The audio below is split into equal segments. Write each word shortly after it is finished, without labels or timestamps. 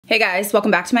Hey guys,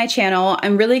 welcome back to my channel.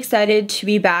 I'm really excited to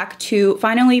be back to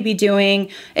finally be doing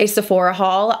a Sephora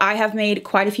haul. I have made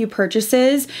quite a few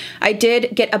purchases. I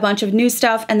did get a bunch of new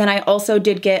stuff, and then I also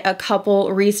did get a couple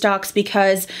restocks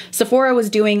because Sephora was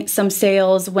doing some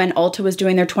sales when Ulta was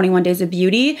doing their 21 Days of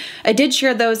Beauty. I did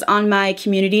share those on my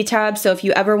community tab, so if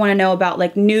you ever want to know about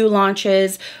like new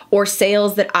launches or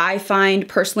sales that I find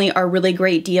personally are really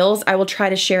great deals, I will try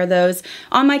to share those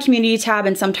on my community tab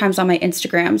and sometimes on my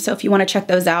Instagram. So if you want to check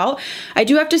those out. I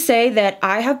do have to say that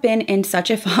I have been in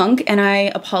such a funk, and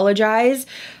I apologize.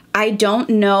 I don't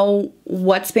know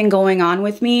what's been going on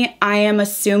with me. I am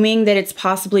assuming that it's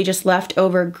possibly just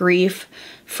leftover grief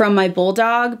from my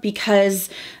bulldog, because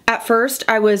at first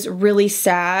I was really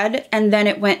sad and then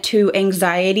it went to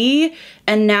anxiety,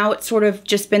 and now it's sort of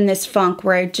just been this funk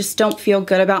where I just don't feel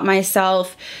good about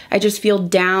myself. I just feel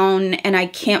down and I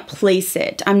can't place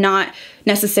it. I'm not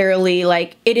necessarily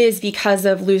like it is because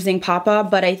of losing Papa,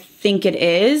 but I think it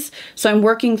is. So I'm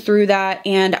working through that,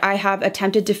 and I have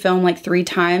attempted to film like 3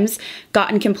 times,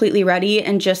 gotten completely ready,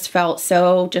 and just felt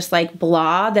so just like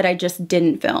blah that I just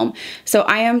didn't film. So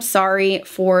I am sorry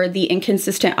for the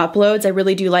inconsistent uploads. I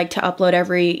really do like to upload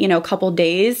every, couple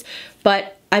days,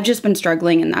 but I've just been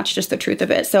struggling, and that's just the truth of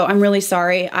it. So I'm really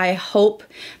sorry. I hope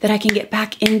that I can get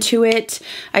back into it.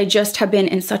 I just have been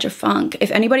in such a funk. If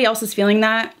anybody else is feeling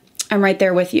that, I'm right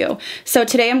there with you. So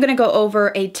today I'm gonna go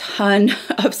over a ton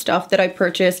of stuff that I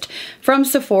purchased from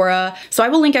Sephora. So I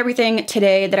will link everything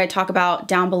today that I talk about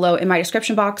down below in my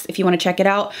description box if you wanna check it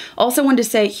out. Also wanted to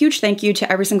say a huge thank you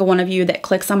to every single one of you that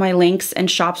clicks on my links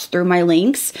and shops through my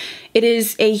links. It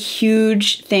is a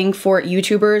huge thing for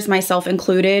YouTubers, myself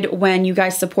included, when you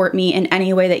guys support me in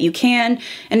any way that you can.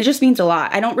 And it just means a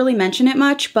lot. I don't really mention it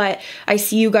much, but I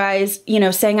see you guys,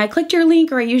 saying I clicked your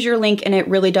link or I use your link, and it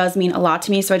really does mean a lot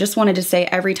to me. So I just wanted to say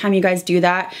every time you guys do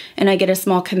that and I get a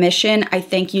small commission, I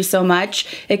thank you so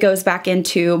much. It goes back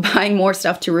into buying more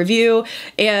stuff to review,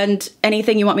 and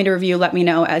anything you want me to review, let me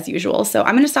know as usual. So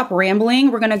I'm gonna stop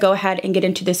rambling. We're gonna go ahead and get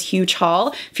into this huge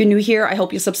haul. If you're new here, I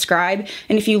hope you subscribe.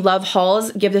 And if you love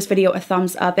hauls, give this video a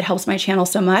thumbs up. It helps my channel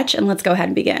so much. And let's go ahead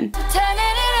and begin.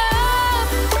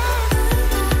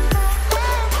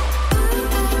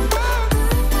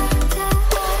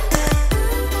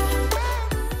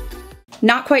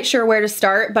 Not quite sure where to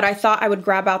start, but I thought I would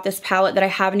grab out this palette that I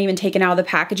haven't even taken out of the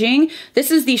packaging. This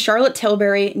is the Charlotte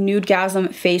Tilbury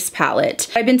Nudegasm Face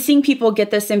Palette. I've been seeing people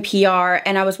get this in PR,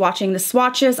 and I was watching the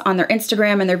swatches on their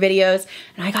Instagram and their videos,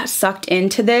 and I got sucked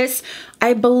into this.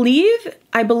 I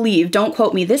believe, don't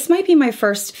quote me, this might be my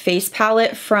first face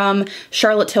palette from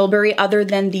Charlotte Tilbury other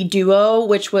than the Duo,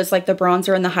 which was like the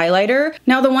bronzer and the highlighter.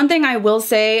 Now, the one thing I will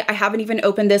say, I haven't even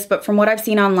opened this, but from what I've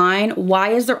seen online, why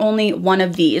is there only one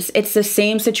of these? It's the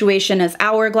same situation as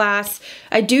Hourglass.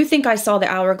 I do think I saw that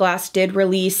Hourglass did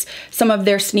release some of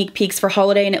their sneak peeks for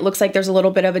holiday, and it looks like there's a little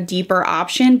bit of a deeper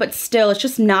option, but still, it's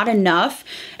just not enough.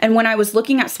 And when I was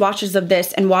looking at swatches of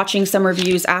this and watching some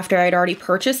reviews after I'd already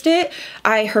purchased it,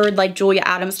 I heard like Julia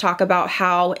Adams talk about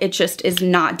how it just is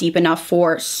not deep enough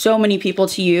for so many people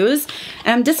to use.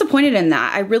 And I'm disappointed in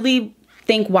that. I really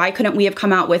think, why couldn't we have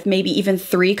come out with maybe even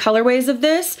 3 colorways of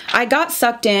this? I got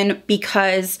sucked in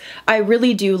because I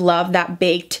really do love that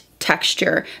baked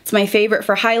texture. It's my favorite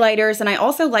for highlighters, and I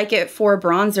also like it for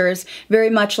bronzers, very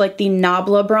much like the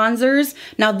Nabla bronzers.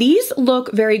 Now these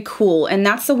look very cool, and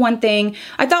that's the one thing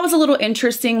I thought was a little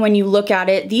interesting when you look at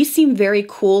it. These seem very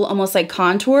cool, almost like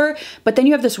contour, but then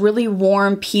you have this really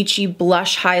warm peachy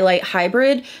blush highlight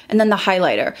hybrid, and then the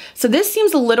highlighter. So this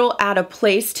seems a little out of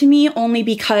place to me, only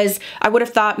because I would have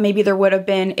thought maybe there would have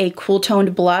been a cool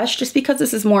toned blush, just because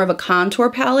this is more of a contour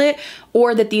palette,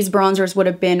 or that these bronzers would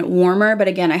have been warmer. But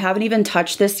again, I haven't even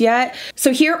touched this yet.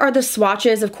 So here are the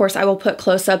swatches. Of course, I will put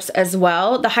close-ups as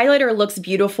well. The highlighter looks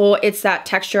beautiful. It's that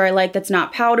texture I like that's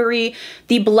not powdery.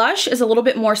 The blush is a little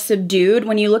bit more subdued.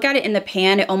 When you look at it in the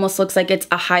pan, it almost looks like it's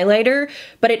a highlighter,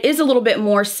 but it is a little bit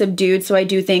more subdued. So I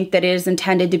do think that it is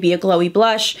intended to be a glowy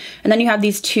blush. And then you have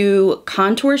these 2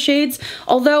 contour shades.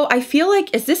 Although I feel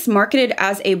like, is this marketed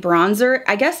as a bronzer?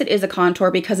 I guess it is a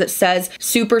contour because it says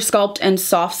Super Sculpt and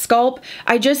Soft Sculpt.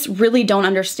 I just really don't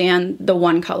understand the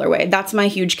one colorway. That's my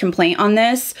huge complaint on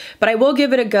this, but I will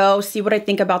give it a go, see what I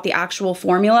think about the actual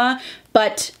formula.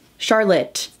 But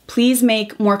Charlotte, please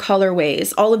make more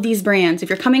colorways. All of these brands, if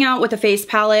you're coming out with a face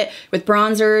palette with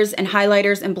bronzers and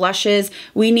highlighters and blushes,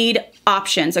 we need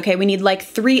options, okay? We need like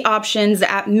 3 options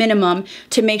at minimum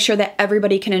to make sure that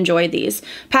everybody can enjoy these.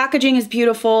 Packaging is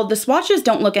beautiful. The swatches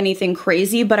don't look anything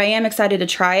crazy, but I am excited to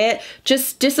try it.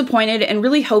 Just disappointed, and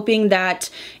really hoping that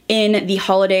in the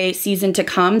holiday season to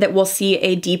come that we'll see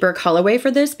a deeper colorway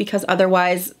for this, because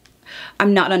otherwise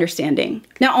I'm not understanding.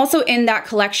 Now also in that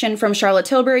collection from Charlotte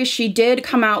Tilbury, she did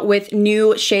come out with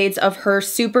new shades of her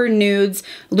Super Nudes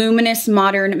Luminous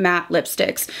Modern Matte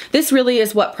lipsticks. This really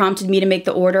is what prompted me to make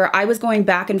the order. I was going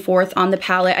back and forth on the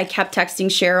palette. I kept texting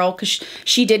Cheryl because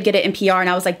she did get it in PR and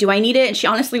I was like, do I need it? And she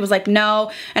honestly was like,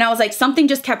 no. And I was like, something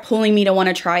just kept pulling me to want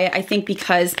to try it. I think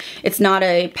because it's not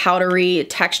a powdery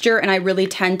texture and I really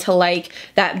tend to like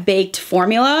that baked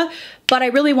formula. But I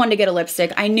really wanted to get a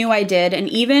lipstick. I knew I did. And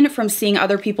even from seeing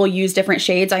other people use different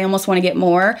shades, I almost want to get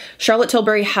more. Charlotte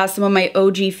Tilbury has some of my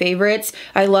OG favorites.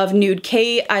 I love Nude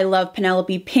Kate. I love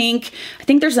Penelope Pink. I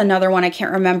think there's another one I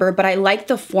can't remember, but I like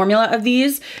the formula of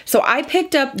these. So I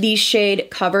picked up the shade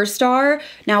Cover Star.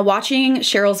 Now watching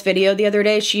Cheryl's video the other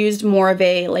day, she used more of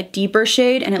a like deeper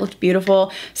shade and it looked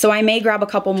beautiful. So I may grab a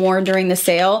couple more during the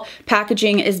sale.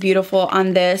 Packaging is beautiful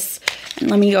on this.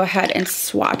 And let me go ahead and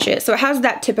swatch it. So it has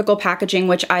that typical packaging,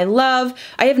 which I love.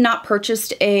 I have not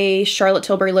purchased a Charlotte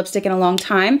Tilbury lipstick in a long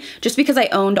time, just because I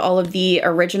owned all of the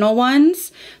original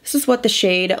ones. This is what the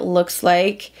shade looks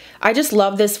like. I just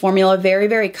love this formula. Very,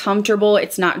 very comfortable.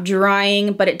 It's not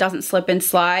drying, but it doesn't slip and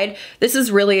slide. This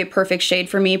is really a perfect shade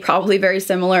for me, probably very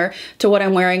similar to what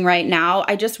I'm wearing right now.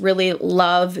 I just really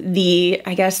love the,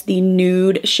 I guess, the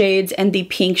nude shades and the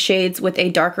pink shades with a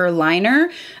darker liner.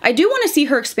 I do want to see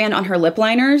her expand on her lip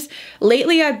liners.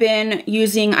 Lately, I've been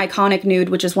using Iconic Nude,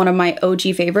 which is one of my OG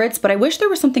favorites, but I wish there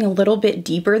was something a little bit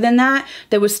deeper than that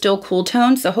was still cool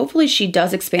tone. So hopefully she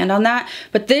does expand on that.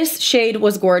 But this shade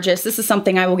was gorgeous. This is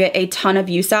something I will get a ton of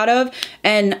use out of.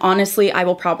 And honestly, I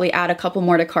will probably add a couple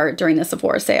more to cart during the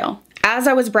Sephora sale. As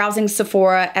I was browsing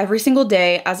Sephora every single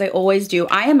day, as I always do,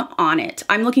 I am on it.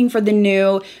 I'm looking for the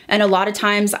new, and a lot of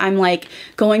times I'm like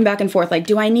going back and forth, like,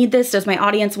 do I need this? Does my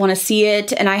audience want to see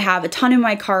it? And I have a ton in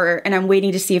my cart and I'm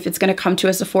waiting to see if it's going to come to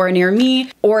a Sephora near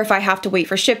me or if I have to wait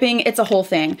for shipping. It's a whole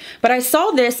thing. But I saw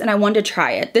this and I wanted to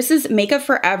try it. This is Makeup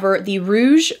Forever, the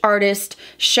Rouge Artist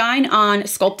Shine On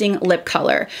Sculpting Lip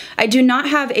Color. I do not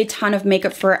have a ton of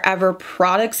Makeup Forever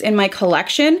products in my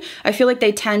collection. I feel like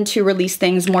they tend to release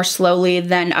things more slowly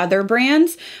than other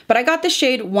brands, but I got the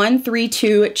shade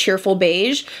 132 Cheerful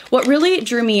Beige. What really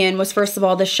drew me in was, first of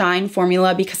all, the shine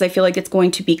formula, because I feel like it's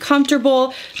going to be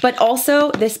comfortable, but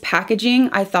also this packaging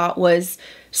I thought was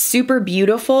super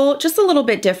beautiful, just a little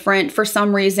bit different. For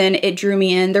some reason, it drew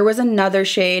me in. There was another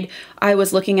shade I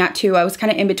was looking at too. I was kind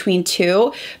of in between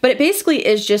two, but it basically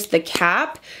is just the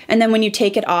cap. And then when you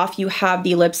take it off, you have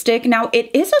the lipstick. Now, it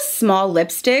is a small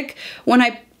lipstick. When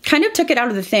I kind of took it out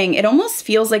of the thing, it almost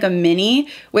feels like a mini,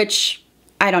 which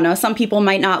I don't know, some people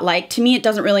might not like. To me, it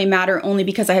doesn't really matter, only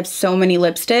because I have so many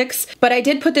lipsticks. But I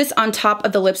did put this on top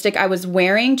of the lipstick I was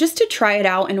wearing just to try it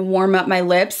out and warm up my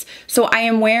lips. So I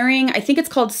am wearing, I think it's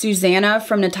called Susanna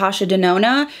from Natasha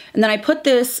Denona. And then I put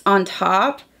this on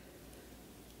top.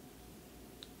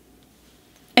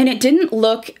 And it didn't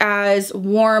look as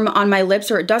warm on my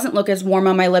lips, or it doesn't look as warm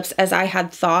on my lips as I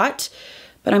had thought.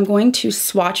 But I'm going to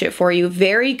swatch it for you.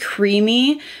 Very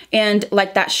creamy and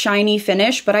like that shiny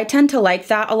finish, but I tend to like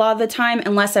that a lot of the time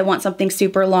unless I want something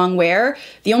super long wear.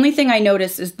 The only thing I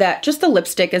noticed is that just the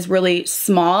lipstick is really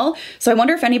small. So I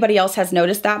wonder if anybody else has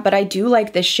noticed that, but I do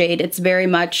like this shade. It's very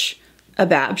much a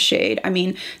Bab shade. I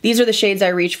mean, these are the shades I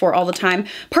reach for all the time,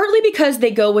 partly because they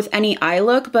go with any eye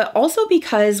look, but also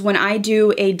because when I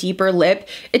do a deeper lip,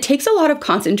 it takes a lot of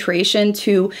concentration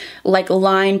to like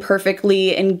line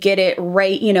perfectly and get it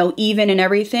right, you know, even and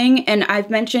everything. And I've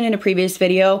mentioned in a previous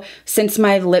video, since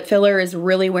my lip filler is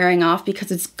really wearing off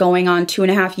because it's going on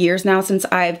 2.5 years now since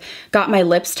I've got my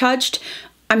lips touched,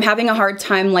 I'm having a hard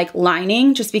time like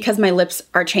lining just because my lips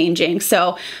are changing.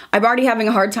 So I'm already having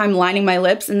a hard time lining my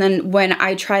lips. And then when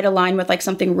I try to line with like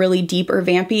something really deep or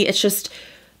vampy, it's just,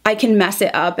 I can mess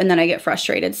it up and then I get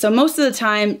frustrated. So most of the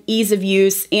time, ease of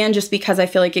use, and just because I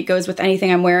feel like it goes with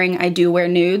anything I'm wearing, I do wear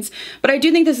nudes. But I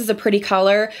do think this is a pretty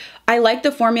color. I like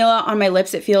the formula on my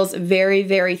lips. It feels very,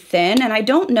 very thin, and I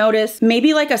don't notice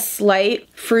maybe like a slight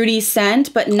fruity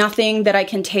scent, but nothing that I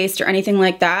can taste or anything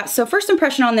like that. So first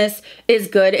impression on this is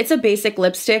good. It's a basic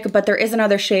lipstick, but there is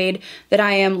another shade that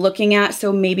I am looking at,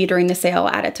 so maybe during the sale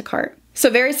I'll add it to cart. So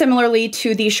very similarly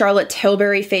to the Charlotte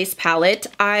Tilbury face palette,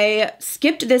 I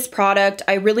skipped this product.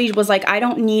 I really was like, I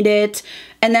don't need it.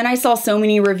 And then I saw so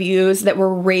many reviews that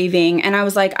were raving, and I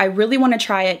was like, I really want to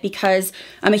try it because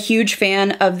I'm a huge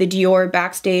fan of the Dior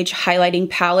Backstage Highlighting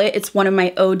Palette. It's one of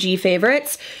my OG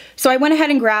favorites. So I went ahead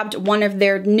and grabbed one of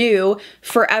their new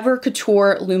Forever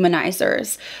Couture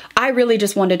luminizers. I really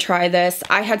just wanted to try this.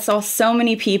 I had saw so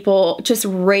many people just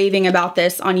raving about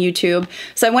this on YouTube.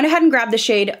 So I went ahead and grabbed the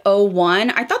shade 01.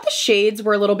 I thought the shades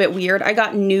were a little bit weird. I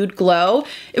got Nude Glow.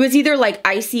 It was either like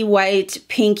icy white,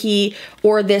 pinky,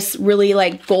 or this really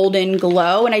like golden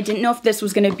glow. And I didn't know if this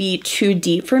was gonna be too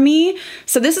deep for me.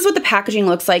 So this is what the packaging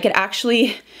looks like. It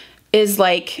actually is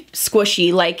like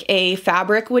squishy, like a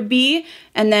fabric would be.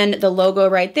 And then the logo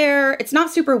right there, it's not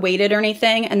super weighted or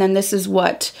anything. And then this is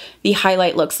what the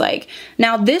highlight looks like.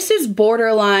 Now this is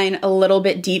borderline a little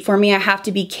bit deep for me. I have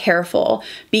to be careful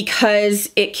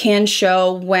because it can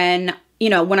show when, you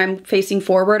know, when I'm facing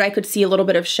forward, I could see a little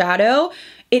bit of shadow.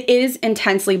 It is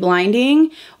intensely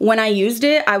blinding. When I used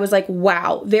it, I was like,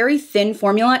 wow, very thin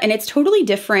formula, and it's totally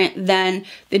different than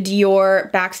the Dior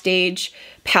Backstage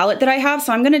palette that I have.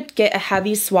 So I'm gonna get a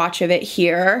heavy swatch of it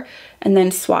here and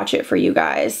then swatch it for you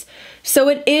guys. So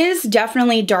it is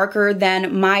definitely darker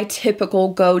than my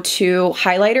typical go-to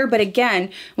highlighter, but again,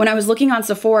 when I was looking on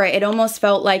Sephora, it almost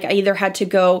felt like I either had to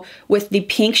go with the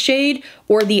pink shade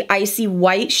or the icy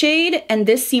white shade, and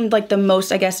this seemed like the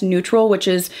most, I guess, neutral, which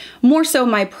is more so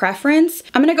my preference.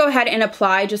 I'm gonna go ahead and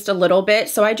apply just a little bit,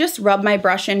 so I just rub my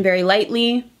brush in very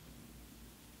lightly.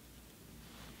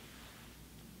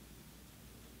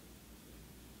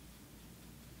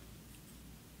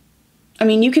 I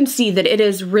mean, you can see that it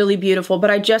is really beautiful, but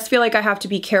I just feel like I have to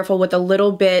be careful with a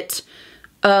little bit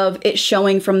of it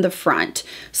showing from the front.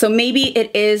 So maybe it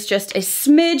is just a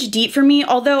smidge deep for me,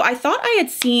 although I thought I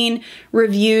had seen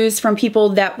reviews from people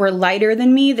that were lighter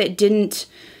than me that didn't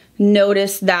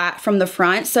notice that from the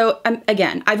front. So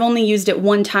again, I've only used it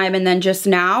one time and then just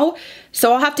now,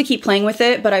 so I'll have to keep playing with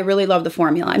it, but I really love the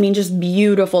formula. I mean, just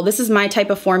beautiful. This is my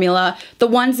type of formula. The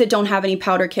ones that don't have any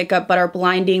powder kick up but are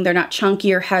blinding, they're not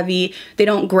chunky or heavy, they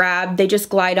don't grab, they just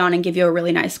glide on and give you a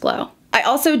really nice glow. I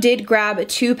also did grab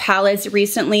 2 palettes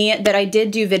recently that I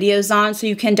did do videos on, so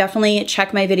you can definitely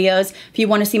check my videos if you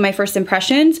want to see my first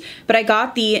impressions. But I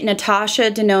got the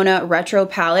Natasha Denona Retro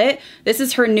palette. This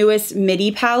is her newest midi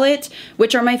palette,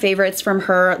 which are my favorites from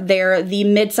her. They're the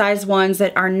mid-size ones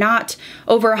that are not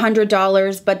over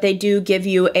 $100, but they do give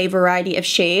you a variety of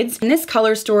shades. And this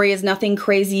color story is nothing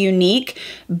crazy unique,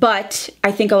 but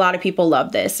I think a lot of people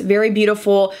love this. Very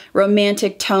beautiful,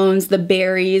 romantic tones, the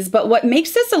berries, but what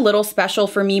makes this a little special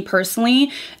for me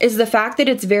personally is the fact that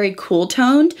it's very cool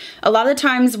toned. A lot of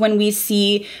times when we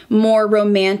see more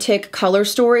romantic color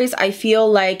stories, I feel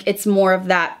like it's more of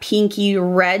that pinky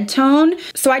red tone.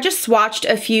 So I just swatched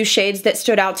a few shades that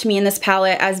stood out to me in this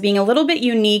palette as being a little bit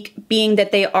unique, being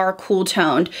that they are cool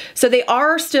toned. So they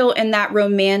are still in that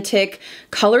romantic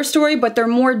color story, but they're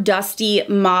more dusty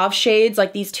mauve shades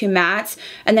like these 2 mattes,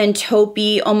 and then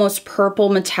taupey, almost purple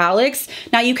metallics.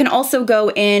 Now you can also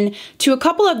go in to a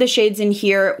couple of the shades in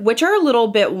here, which are a little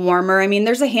bit warmer. I mean,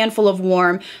 there's a handful of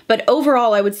warm, but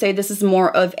overall I would say this is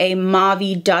more of a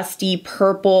mauvey, dusty,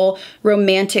 purple,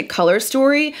 romantic color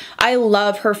story. I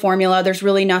love her formula. There's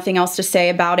really nothing else to say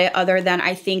about it other than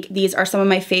I think these are some of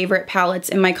my favorite palettes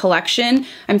in my collection.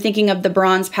 I'm thinking of the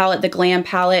bronze palette, the glam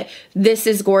palette. This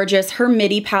is gorgeous. Her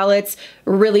midi palettes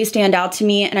really stand out to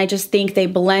me, and I just think they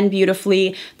blend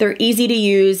beautifully. They're easy to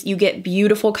use. You get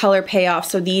beautiful color payoff,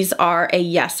 so these are a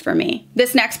yes for me.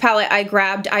 This next palette I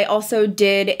grabbed, I also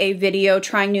did a video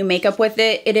trying new makeup with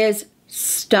it. It is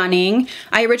stunning.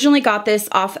 I originally got this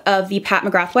off of the Pat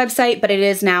McGrath website, but it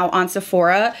is now on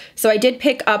Sephora. So I did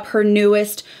pick up her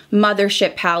newest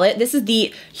Mothership palette. This is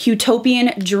the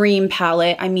Utopian Dream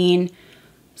palette. I mean,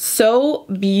 so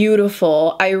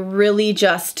beautiful. I really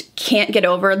just can't get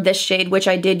over this shade, which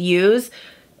I did use.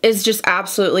 Is just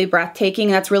absolutely breathtaking.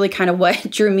 That's really kind of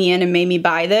what drew me in and made me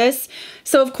buy this.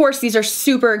 So of course these are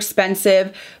super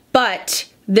expensive, but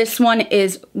this one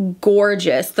is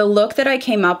gorgeous. The look that I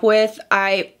came up with,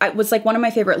 I was like one of my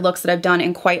favorite looks that I've done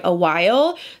in quite a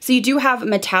while. So you do have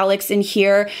metallics in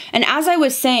here. And as I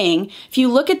was saying, if you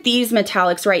look at these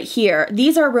metallics right here,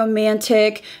 these are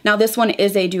romantic. Now this one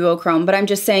is a duochrome, but I'm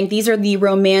just saying these are the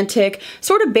romantic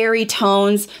sort of berry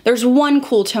tones. There's one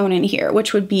cool tone in here,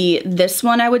 which would be this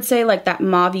one, I would say, like that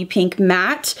mauvey pink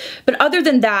matte. But other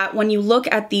than that, when you look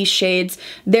at these shades,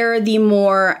 they're the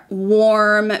more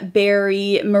warm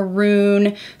berry,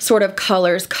 maroon sort of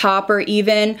colors, copper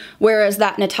even, whereas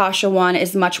that Natasha one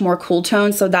is much more cool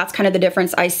tone. So that's kind of the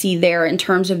difference I see there in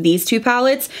terms of these 2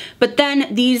 palettes. But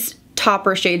then these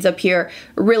topper shades up here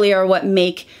really are what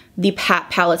make the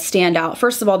Pat palette stand out.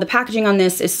 First of all, the packaging on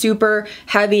this is super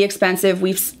heavy, expensive.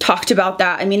 We've talked about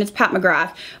that. I mean, it's Pat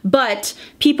McGrath, but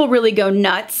people really go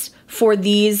nuts for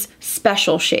these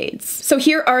special shades. So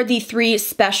here are the 3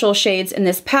 special shades in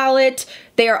this palette.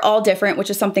 They are all different, which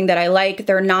is something that I like.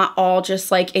 They're not all just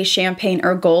like a champagne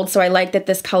or gold, so I like that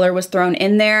this color was thrown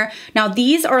in there. Now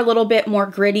these are a little bit more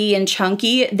gritty and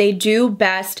chunky. They do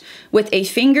best with a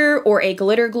finger or a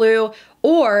glitter glue,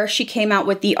 or she came out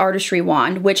with the artistry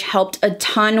wand, which helped a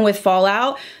ton with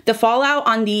fallout. The fallout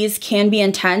on these can be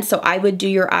intense, so I would do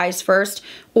your eyes first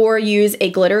or use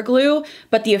a glitter glue,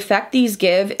 but the effect these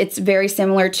give, it's very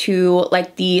similar to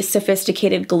like the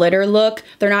sophisticated glitter look.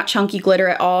 They're not chunky glitter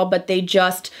at all, but they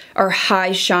just are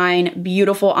high shine,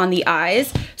 beautiful on the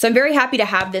eyes. So I'm very happy to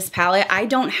have this palette. I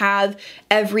don't have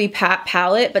every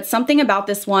palette, but something about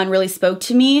this one really spoke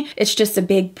to me. It's just a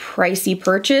big pricey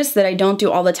purchase that I don't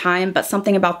do all the time, but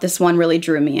something about this one really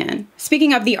drew me in.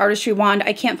 Speaking of the artistry wand,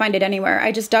 I can't find it anywhere.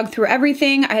 I just dug through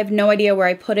everything. I have no idea where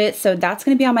I put it, so that's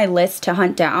gonna be on my list to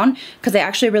hunt down because I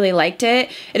actually really liked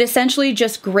it. It essentially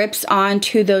just grips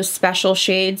onto those special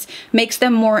shades, makes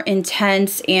them more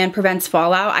intense and prevents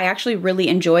fallout. I actually really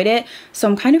enjoyed it, so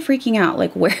I'm kind of freaking out,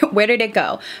 like where did it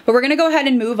go? But we're gonna go ahead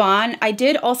and move on. I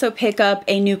did also pick up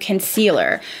a new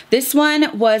concealer. This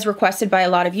one was requested by a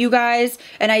lot of you guys,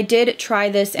 and I did try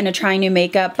this in a trying new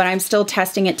makeup, but I'm still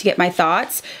testing it to get my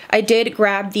thoughts. I did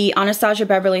grab the Anastasia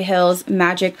Beverly Hills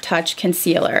Magic Touch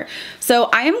Concealer. So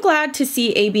I am glad to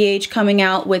see ABH coming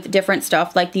out with different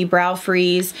stuff like the Brow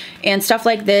Freeze and stuff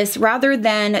like this, rather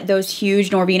than those huge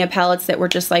Norvina palettes that were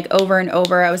just like over and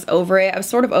over. I was over it. I was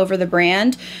sort of over the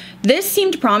brand. This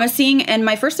seemed promising, and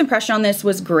my first impression on this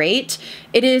was great.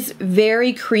 It is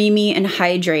very creamy and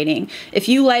hydrating. If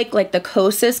you like the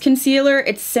Kosas concealer,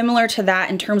 it's similar to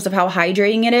that in terms of how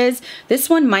hydrating it is.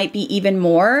 This one might be even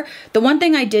more. The one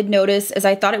thing I did notice is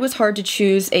I thought it was hard to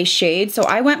choose a shade, so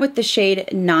I went with the shade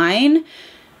 9.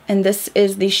 And this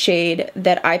is the shade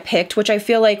that I picked, which I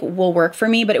feel like will work for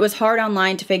me, but it was hard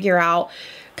online to figure out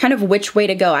kind of which way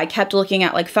to go. I kept looking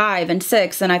at like 5 and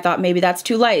 6, and I thought maybe that's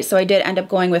too light, so I did end up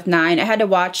going with 9. I had to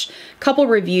watch a couple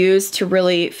reviews to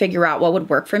really figure out what would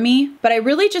work for me, but I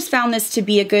really just found this to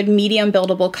be a good medium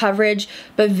buildable coverage,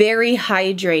 but very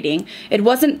hydrating. It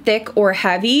wasn't thick or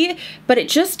heavy, but it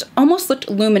just almost looked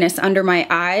luminous under my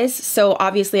eyes, so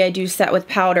obviously I do set with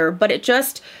powder, but it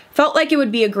just felt like it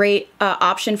would be a great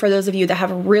option for those of you that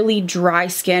have really dry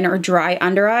skin or dry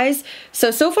under eyes.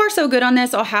 So far so good on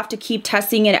this. I'll have to keep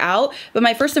testing it out, but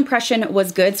my first impression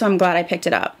was good, so I'm glad I picked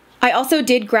it up. I also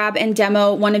did grab and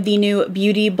demo one of the new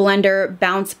Beauty Blender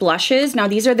Bounce blushes. Now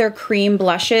these are their cream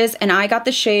blushes, and I got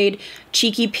the shade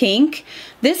Cheeky Pink.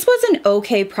 This was an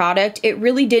okay product. It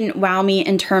really didn't wow me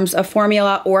in terms of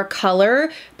formula or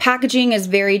color. Packaging is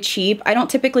very cheap. I don't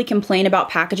typically complain about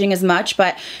packaging as much,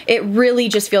 but it really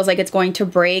just feels like it's going to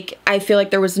break. I feel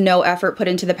like there was no effort put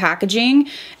into the packaging,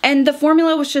 and the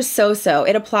formula was just so-so.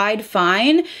 It applied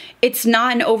fine. It's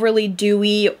not an overly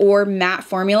dewy or matte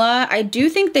formula. I do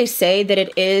think they say that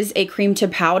it is a cream to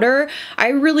powder. I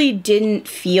really didn't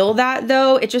feel that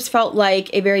though. It just felt like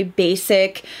a very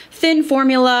basic, thin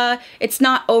formula. It's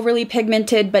not overly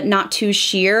pigmented, but not too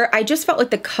sheer. I just felt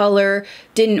like the color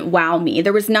didn't wow me.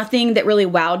 There was nothing that really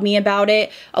wowed me about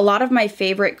it. A lot of my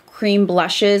favorite cream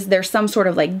blushes, there's some sort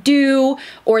of like dew,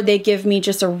 or they give me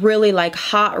just a really like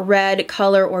hot red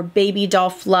color or baby doll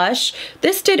flush.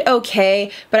 This did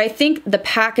okay, but I think the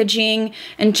packaging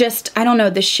and just, I don't know,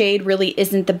 the shade really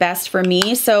isn't the best for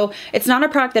me. So it's not a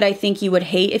product that I think you would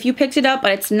hate if you picked it up,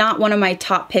 but it's not one of my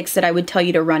top picks that I would tell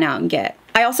you to run out and get.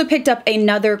 I also picked up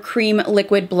another cream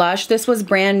liquid blush. This was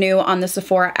brand new on the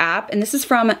Sephora app, and this is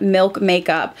from Milk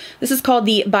Makeup. This is called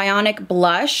the Bionic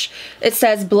Blush. It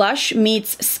says blush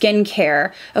meets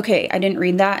skincare. Okay, I didn't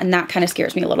read that, and that kind of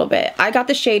scares me a little bit. I got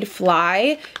the shade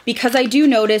Fly because I do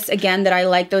notice, again, that I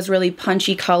like those really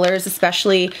punchy colors,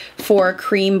 especially for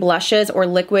cream blushes or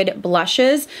liquid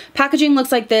blushes. Packaging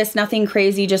looks like this, nothing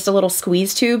crazy, just a little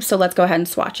squeeze tube, so let's go ahead and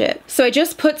swatch it. So I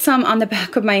just put some on the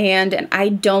back of my hand, and I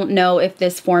don't know if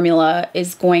this formula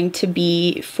is going to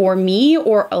be for me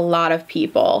or a lot of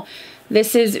people.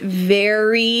 This is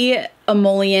very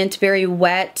emollient, very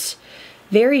wet,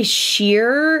 very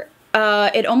sheer.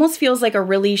 It almost feels like a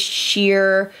really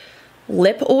sheer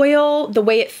lip oil, the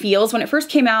way it feels. When it first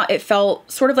came out, it felt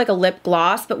sort of like a lip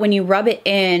gloss, but when you rub it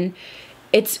in,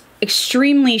 it's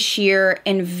extremely sheer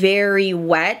and very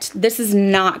wet. This is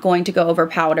not going to go over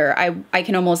powder. I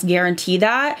can almost guarantee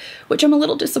that, which I'm a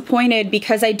little disappointed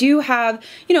because I do have,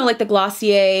 you know, like the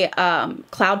Glossier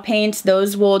cloud paints.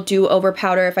 Those will do over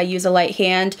powder if I use a light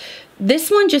hand.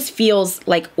 This one just feels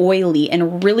like oily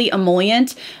and really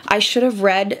emollient. I should have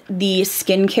read the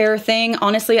skincare thing.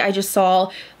 Honestly, I just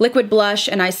saw liquid blush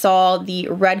and I saw the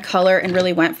red color and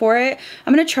really went for it.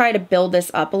 I'm gonna try to build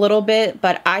this up a little bit,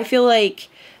 but I feel like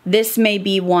this may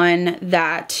be one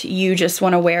that you just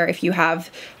want to wear if you have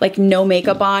like no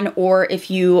makeup on, or if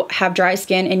you have dry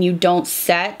skin and you don't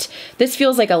set. This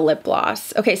feels like a lip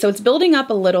gloss. Okay, so it's building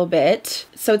up a little bit.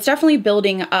 So it's definitely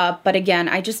building up, but again,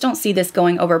 I just don't see this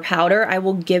going over powder. I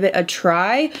will give it a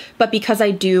try, but because I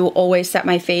do always set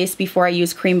my face before I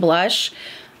use cream blush,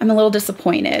 I'm a little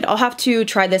disappointed. I'll have to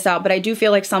try this out, but I do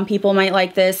feel like some people might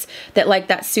like this, that like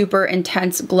that super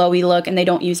intense glowy look and they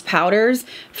don't use powders.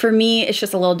 For me, it's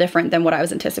just a little different than what I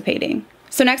was anticipating.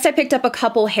 So next I picked up a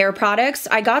couple hair products.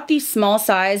 I got the small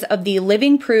size of the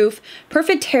Living Proof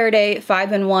Perfect Hair Day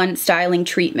 5-in-1 Styling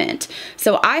Treatment.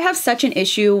 So I have such an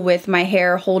issue with my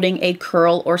hair holding a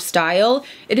curl or style.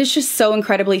 It is just so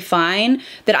incredibly fine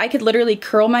that I could literally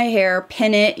curl my hair,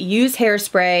 pin it, use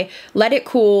hairspray, let it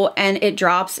cool, and it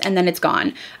drops and then it's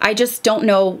gone. I just don't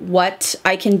know what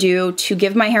I can do to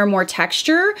give my hair more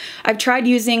texture. I've tried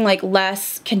using like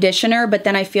less conditioner, but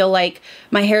then I feel like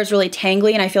my hair is really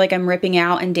tangly and I feel like I'm ripping out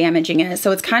and damaging it.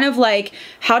 So it's kind of like,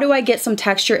 how do I get some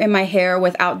texture in my hair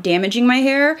without damaging my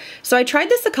hair? So I tried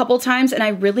this a couple times and I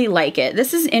really like it.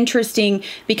 This is interesting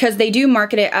because they do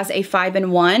market it as a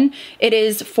 5-in-1. It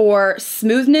is for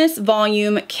smoothness,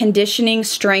 volume, conditioning,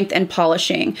 strength, and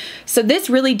polishing. So this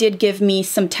really did give me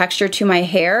some texture to my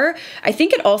hair. I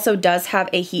think it also does have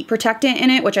a heat protectant in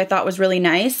it, which I thought was really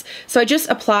nice. So I just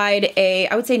applied a,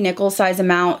 I would say nickel size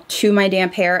amount to my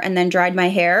damp hair and then dried my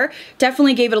hair.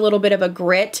 Definitely gave it a little bit of a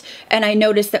grit, and I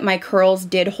noticed that my curls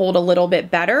did hold a little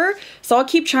bit better. So I'll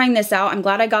keep trying this out. I'm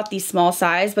glad I got the small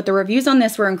size, but the reviews on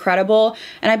this were incredible.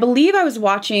 And I believe I was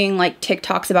watching like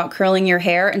TikToks about curling your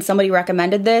hair and somebody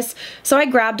recommended this. So I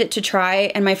grabbed it to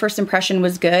try and my first impression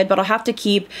was good, but I'll have to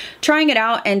keep trying it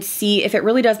out and see if it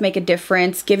really does make a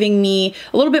difference, giving me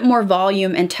a little bit more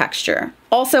volume and texture.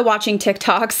 Also watching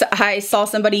TikToks, I saw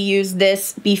somebody use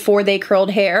this before they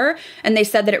curled hair and they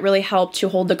said that it really helped to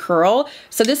hold the curl.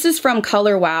 So this is from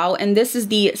Color Wow and this is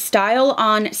the Style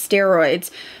on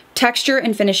Steroids Texture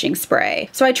and Finishing Spray.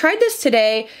 So I tried this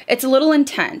today. It's a little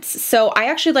intense. So I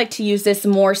actually like to use this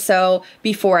more so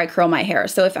before I curl my hair.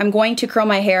 So if I'm going to curl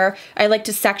my hair, I like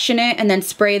to section it and then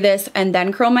spray this and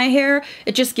then curl my hair.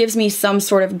 It just gives me some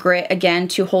sort of grit again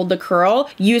to hold the curl.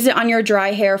 Use it on your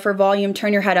dry hair for volume,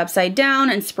 turn your head upside down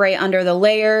and spray under the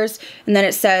layers. And then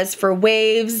it says for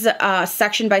waves,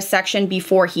 section by section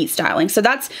before heat styling. So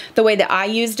that's the way that I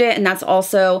used it. And that's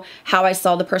also how I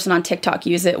saw the person on TikTok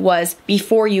use it, was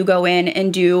before you go in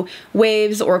and do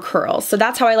waves or curls. So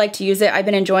that's how I like to use it. I've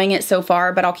been enjoying it so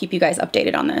far, but I'll keep you guys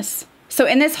updated on this. So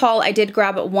in this haul, I did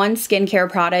grab one skincare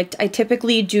product. I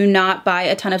typically do not buy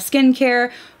a ton of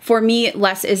skincare. For me,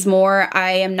 less is more.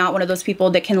 I am not one of those people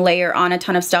that can layer on a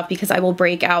ton of stuff because I will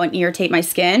break out and irritate my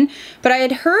skin. But I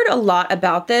had heard a lot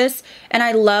about this and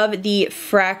I love the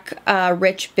Freck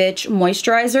Rich Bitch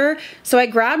Moisturizer. So I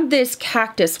grabbed this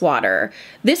cactus water.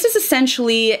 This is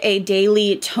essentially a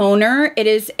daily toner. It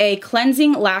is a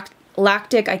cleansing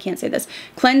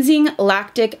cleansing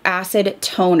lactic acid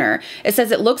toner. It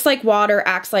says it looks like water,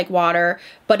 acts like water,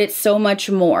 but it's so much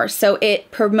more. So it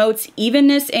promotes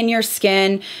evenness in your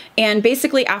skin, and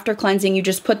basically after cleansing you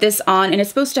just put this on and it's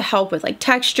supposed to help with like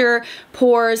texture,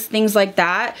 pores, things like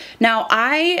that. Now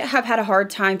I have had a hard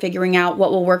time figuring out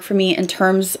what will work for me in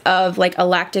terms of like a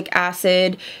lactic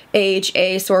acid,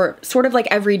 AHA, sort of like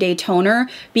everyday toner,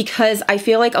 because I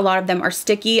feel like a lot of them are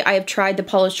sticky. I have tried the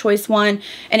Paula's Choice one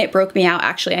and it broke me out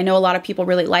actually. I know a lot of people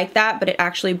really like that, but it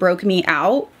actually broke me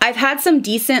out. I've had some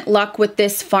decent luck with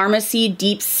this Pharmacy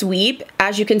Deep Sweep.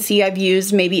 As you can see, I've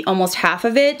used maybe almost half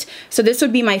of it. So this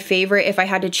would be my favorite if I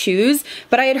had to choose,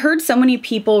 but I had heard so many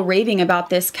people raving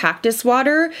about this cactus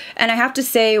water. And I have to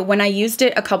say, when I used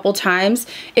it a couple times,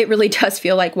 it really does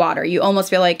feel like water. You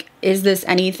almost feel like, is this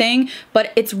anything?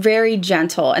 But it's very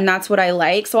gentle and that's what I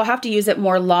like. So I'll have to use it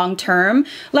more long term.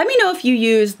 Let me know if you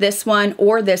use this one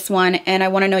or this one, and I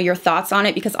want to know your thoughts on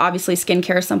it because obviously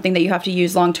skincare is something that you have to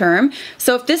use long term.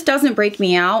 So if this doesn't break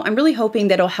me out, I'm really hoping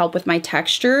that it'll help with my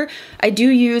texture. I do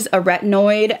use a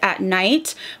retinoid at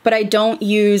night, but I don't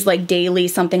use like daily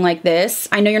something like this.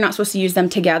 I know you're not supposed to use them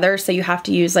together, so you have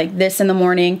to use like this in the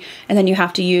morning and then you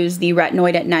have to use the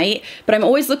retinoid at night. But I'm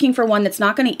always looking for one that's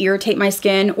not going to irritate my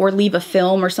skin or leave a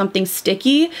film or something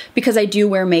sticky, because I do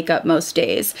wear makeup most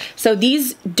days. So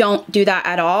these don't do that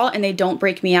at all and they don't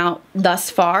break me out thus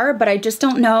far, but I just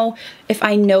don't know if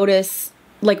I notice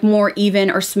like more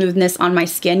even or smoothness on my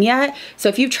skin yet. So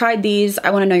if you've tried these,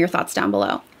 I want to know your thoughts down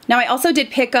below. Now I also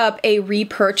did pick up a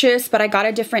repurchase, but I got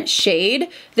a different shade.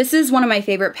 This is one of my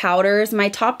favorite powders. My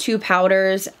top 2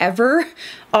 powders ever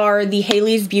are the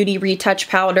Hailey's Beauty Retouch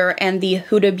Powder and the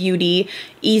Huda Beauty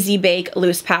Easy Bake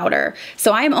Loose Powder.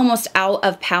 So I am almost out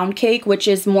of Pound Cake, which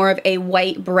is more of a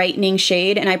white brightening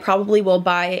shade, and I probably will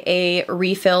buy a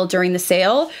refill during the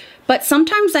sale. But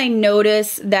sometimes I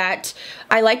notice that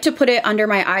I like to put it under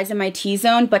my eyes and my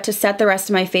T-zone, but to set the rest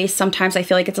of my face, sometimes I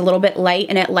feel like it's a little bit light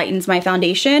and it lightens my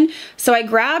foundation. So I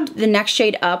grabbed the next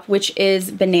shade up, which is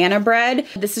Banana Bread.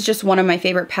 This is just one of my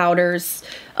favorite powders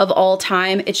of all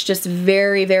time. It's just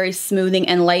very, very smoothing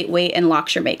and lightweight and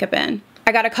locks your makeup in.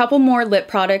 I got a couple more lip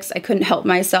products. I couldn't help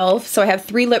myself. So I have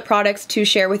 3 lip products to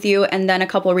share with you and then a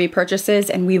couple repurchases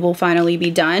and we will finally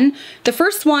be done. The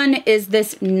first one is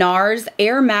this NARS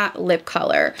Air Matte Lip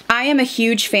Color. I am a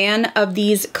huge fan of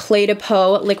these Clé de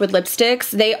Peau liquid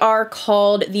lipsticks. They are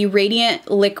called the Radiant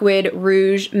Liquid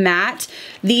Rouge Matte.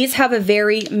 These have a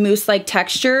very mousse-like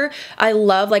texture. I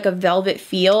love like a velvet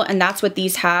feel, and that's what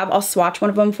these have. I'll swatch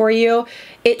one of them for you.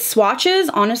 It swatches,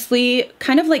 honestly,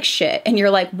 kind of like shit, and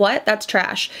you're like, what? That's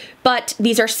trash. But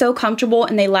these are so comfortable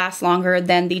and they last longer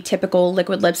than the typical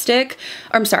liquid lipstick.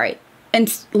 Or, I'm sorry,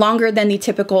 and longer than the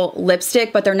typical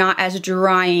lipstick, but they're not as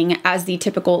drying as the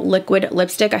typical liquid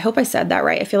lipstick. I hope I said that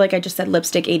right. I feel like I just said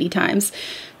lipstick 80 times.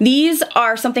 These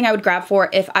are something I would grab for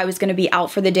if I was gonna be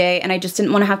out for the day and I just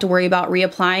didn't wanna have to worry about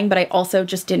reapplying, but I also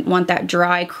just didn't want that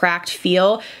dry, cracked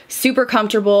feel. Super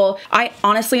comfortable. I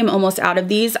honestly am almost out of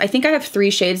these. I think I have 3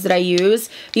 shades that I use.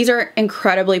 These are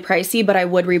incredibly pricey, but I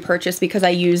would repurchase because I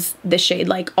use this shade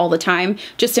like all the time,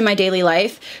 just in my daily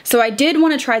life. So I did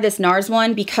wanna try this NARS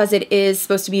one because it is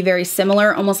supposed to be very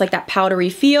similar, almost like that powdery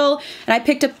feel. And I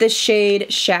picked up this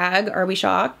shade Shag. Are we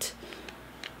shocked?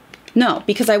 No,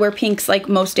 because I wear pinks like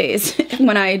most days.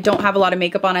 When I don't have a lot of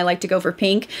makeup on, I like to go for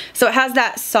pink. So it has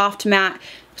that soft matte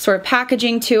sort of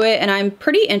packaging to it, and I'm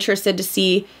pretty interested to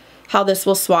see how this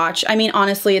will swatch. I mean,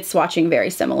 honestly, it's swatching very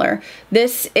similar.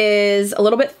 This is a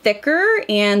little bit thicker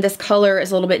and this color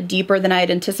is a little bit deeper than I had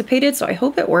anticipated, so I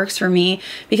hope it works for me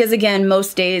because again,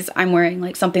 most days I'm wearing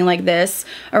like something like this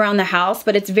around the house,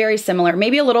 but it's very similar.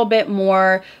 Maybe a little bit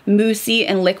more moussey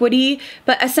and liquidy,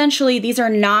 but essentially these are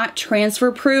not transfer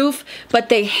proof, but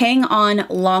they hang on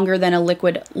longer than a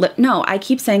liquid lip. No, I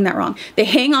keep saying that wrong. They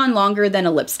hang on longer than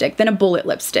a lipstick, than a bullet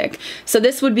lipstick. So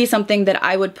this would be something that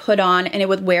I would put on and it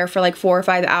would wear for like 4 or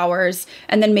 5 hours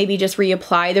and then maybe just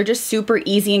reapply. They're just super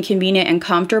easy and convenient and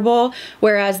comfortable,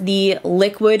 whereas the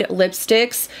liquid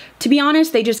lipsticks, to be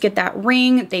honest, they just get that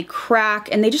ring, they crack,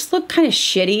 and they just look kind of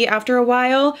shitty after a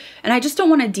while, and I just don't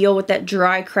want to deal with that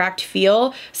dry, cracked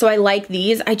feel, so I like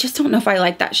these. I just don't know if I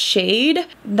like that shade.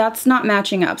 That's not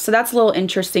matching up, so that's a little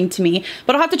interesting to me,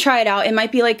 but I'll have to try it out. It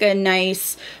might be like a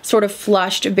nice sort of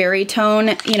flushed berry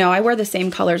tone. You know, I wear the same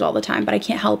colors all the time, but I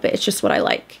can't help it. It's just what I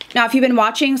like. Now, if you've been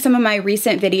watching some of my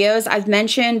recent videos, I've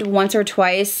mentioned once or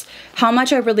twice how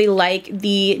much I really like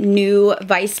the new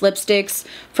Vice lipsticks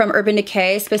from Urban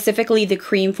Decay, specifically the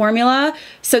cream formula.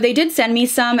 So they did send me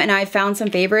some and I found some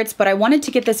favorites, but I wanted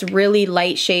to get this really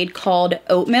light shade called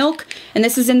Oat Milk, and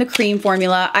this is in the cream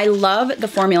formula. I love the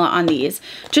formula on these.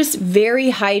 Just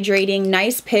very hydrating,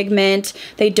 nice pigment.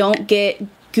 They don't get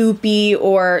goopy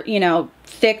or, you know,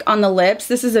 thick on the lips.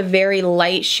 This is a very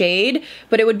light shade,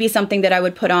 but it would be something that I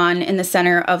would put on in the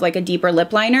center of like a deeper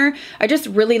lip liner. I just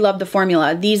really love the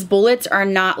formula. These bullets are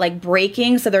not like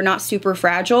breaking, so they're not super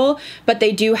fragile, but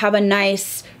they do have a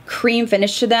nice cream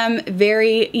finish to them.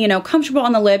 Very, you know, comfortable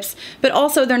on the lips, but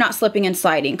also they're not slipping and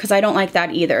sliding because I don't like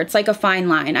that either. It's like a fine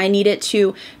line. I need it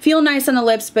to feel nice on the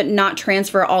lips, but not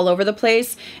transfer all over the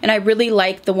place. And I really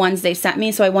like the ones they sent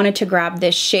me, so I wanted to grab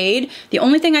this shade. The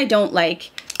only thing I don't like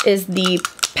is the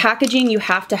packaging. You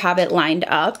have to have it lined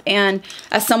up, and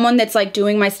as someone that's like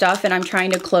doing my stuff and I'm trying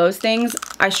to close things,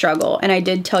 I struggle, and I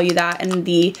did tell you that in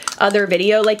the other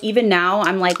video. Like even now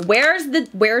I'm like, where's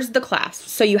the clasp?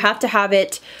 So you have to have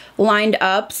it lined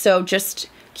up, so just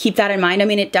keep that in mind. I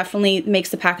mean, it definitely makes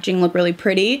the packaging look really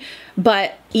pretty,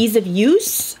 but ease of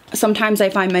use, sometimes I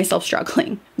find myself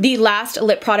struggling. The last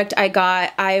lip product I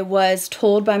got, I was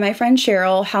told by my friend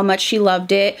Cheryl how much she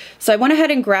loved it, so I went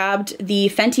ahead and grabbed the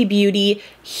Fenty Beauty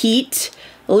Heat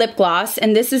lip gloss,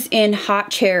 and this is in Hot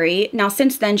Cherry. Now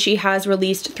since then she has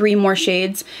released 3 more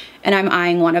shades and I'm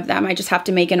eyeing one of them. I just have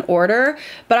to make an order,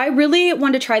 but I really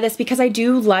wanted to try this because I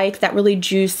do like that really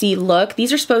juicy look.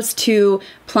 These are supposed to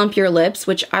plump your lips,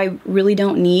 which I really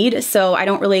don't need, so I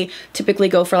don't really typically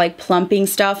go for like plumping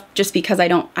stuff just because I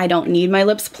don't need my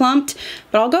lips plumped,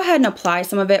 but I'll go ahead and apply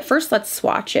some of it. First, let's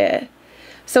swatch it.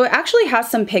 So it actually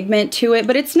has some pigment to it,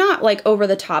 but it's not like over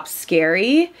the top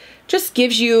scary. Just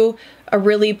gives you a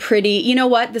really pretty, you know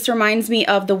what, this reminds me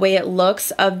of the way it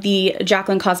looks of the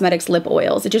Jaclyn Cosmetics lip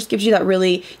oils. It just gives you that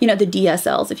really, you know, the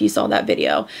DSLs, if you saw that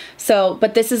video. So,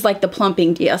 but this is like the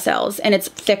plumping DSLs, and it's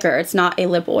thicker, it's not a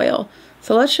lip oil.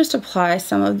 So let's just apply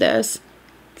some of this.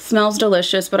 It smells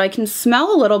delicious, but I can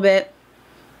smell a little bit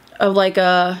of like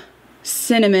a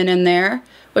cinnamon in there,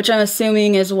 which I'm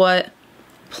assuming is what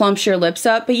plumps your lips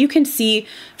up. But you can see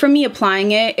from me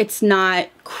applying it, it's not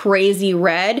crazy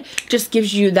red, just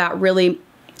gives you that really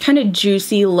kind of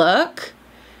juicy look.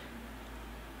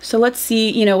 So let's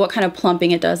see, you know, what kind of plumping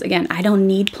it does. Again, I don't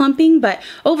need plumping, but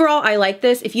overall I like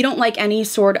this. If you don't like any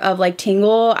sort of like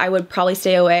tingle, I would probably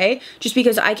stay away, just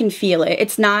because I can feel it.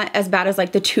 It's not as bad as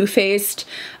like the Too Faced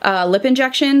lip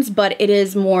injections, but it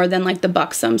is more than like the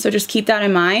Buxom. So just keep that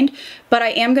in mind. But I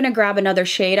am gonna grab another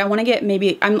shade. I wanna get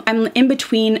maybe, I'm in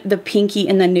between the pinky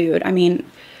and the nude. I mean,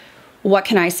 what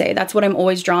can I say? That's what I'm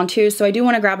always drawn to. So I do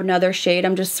want to grab another shade.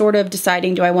 I'm just sort of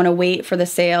deciding, do I want to wait for the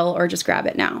sale or just grab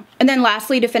it now? And then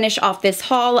lastly, to finish off this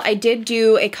haul, I did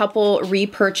do a couple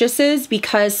repurchases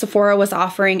because Sephora was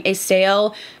offering a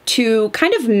sale to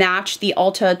kind of match the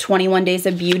Ulta 21 Days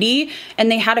of Beauty, and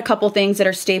they had a couple things that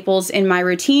are staples in my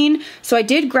routine. So I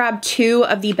did grab 2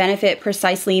 of the Benefit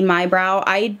Precisely My Brow.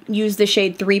 I use the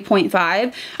shade 3.5.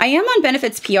 I am on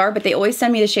Benefit's PR, but they always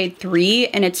send me the shade 3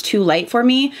 and it's too light for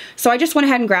me. So I just went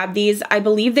ahead and grabbed these. I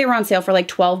believe they were on sale for like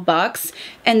 12 bucks.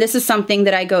 And this is something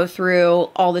that I go through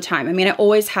all the time. I mean, I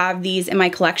always have these in my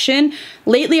collection.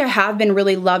 Lately, I have been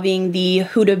really loving the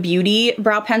Huda Beauty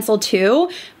brow pencil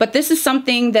too, but this is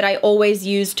something that I always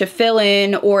use to fill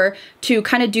in or to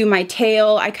kind of do my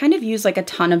tail. I kind of use like a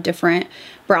ton of different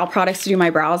brow products to do my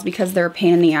brows because they're a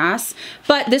pain in the ass.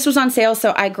 But this was on sale,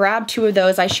 so I grabbed 2 of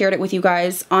those. I shared it with you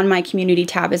guys on my community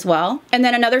tab as well. And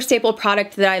then another staple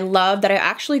product that I love that I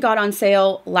actually got on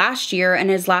sale last year and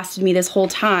has lasted me this whole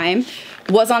time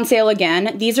was on sale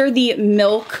again. These are the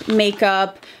Milk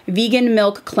Makeup Vegan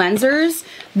Milk Cleansers.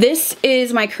 This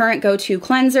is my current go-to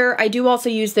cleanser. I do also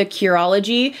use the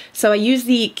Curology. So I use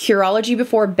the Curology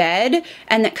before bed,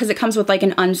 and because it comes with like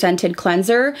an unscented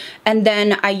cleanser, and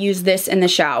then I use this in the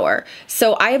shower.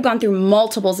 So I have gone through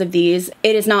multiples of these.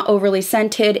 It is not overly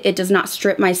scented. It does not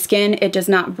strip my skin. It does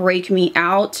not break me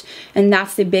out. And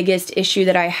that's the biggest issue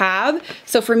that I have.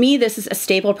 So for me, this is a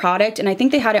staple product, and I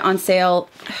think they had it on sale,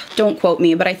 don't quote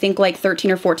me, but I think like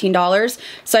 $13 or $14.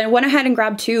 So I went ahead and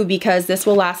grabbed 2 because this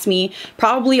will last me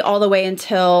probably all the way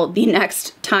until the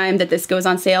next time that this goes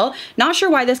on sale. Not sure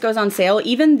why this goes on sale.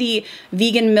 Even the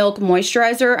Vegan Milk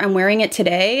Moisturizer, I'm wearing it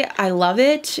today. I love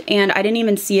it, and I didn't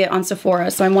even see it on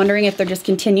Sephora, so I'm wondering if they're just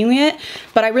continuing it.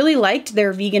 But I really liked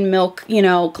their Vegan Milk, you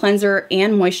know, cleanser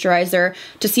and moisturizer.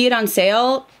 To see it on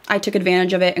sale, I took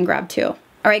advantage of it and grabbed 2.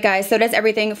 Alright guys, so that's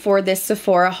everything for this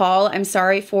Sephora haul. I'm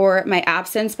sorry for my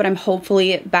absence, but I'm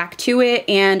hopefully back to it,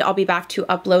 and I'll be back to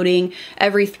uploading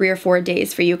every 3 or 4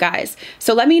 days for you guys.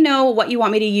 So let me know what you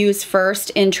want me to use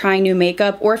first in trying new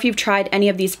makeup, or if you've tried any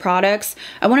of these products.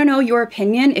 I want to know your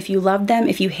opinion, if you loved them,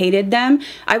 if you hated them.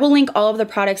 I will link all of the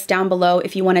products down below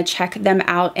if you want to check them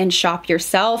out and shop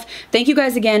yourself. Thank you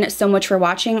guys again so much for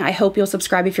watching. I hope you'll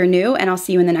subscribe if you're new, and I'll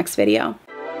see you in the next video.